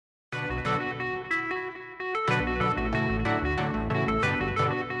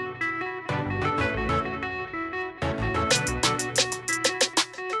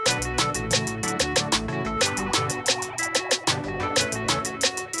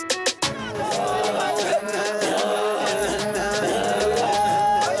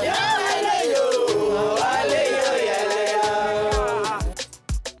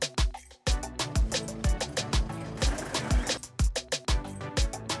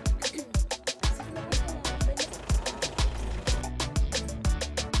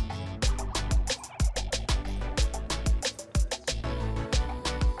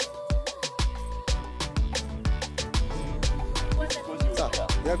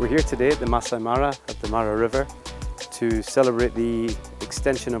We're here today at the Masai Mara at the Mara River to celebrate the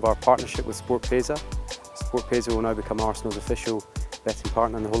extension of our partnership with SportPesa. SportPesa will now become Arsenal's official betting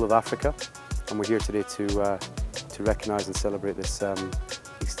partner in the whole of Africa, and we're here today to recognise and celebrate this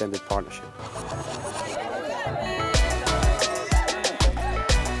extended partnership.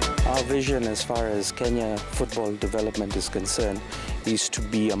 Our vision as far as Kenya football development is concerned is to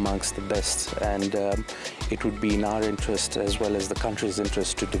be amongst the best, and it would be in our interest as well as the country's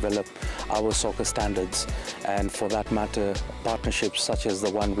interest to develop our soccer standards, and for that matter partnerships such as the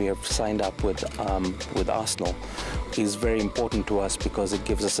one we have signed up with Arsenal is very important to us because it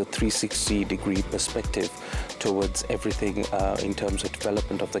gives us a 360-degree perspective towards everything in terms of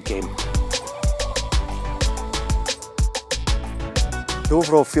development of the game. The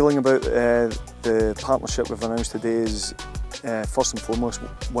overall feeling about the partnership we've announced today is first and foremost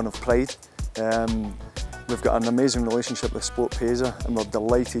one of pride. We've got an amazing relationship with SportPesa, and we're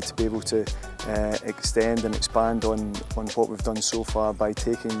delighted to be able to extend and expand on what we've done so far by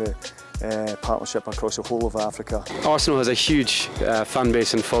taking the partnership across the whole of Africa. Arsenal has a huge fan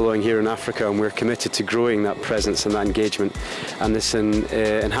base and following here in Africa, and we're committed to growing that presence and that engagement, and this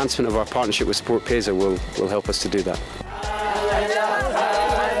enhancement of our partnership with SportPesa will help us to do that.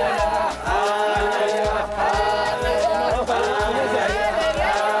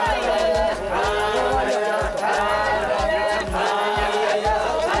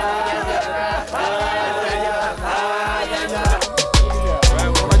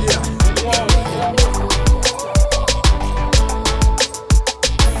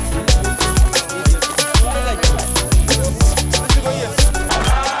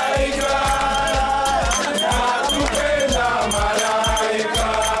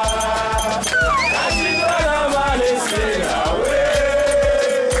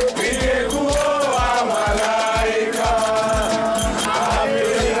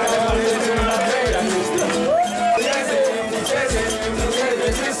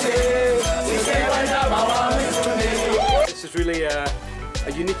 This is really a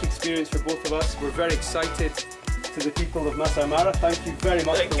unique experience for both of us. We're very excited to the people of Masai Mara. Thank you very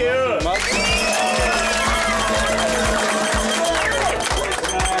much. Thank you.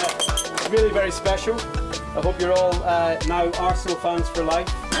 Really very special. I hope you're all now Arsenal fans for life.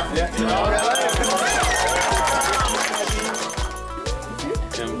 Yeah.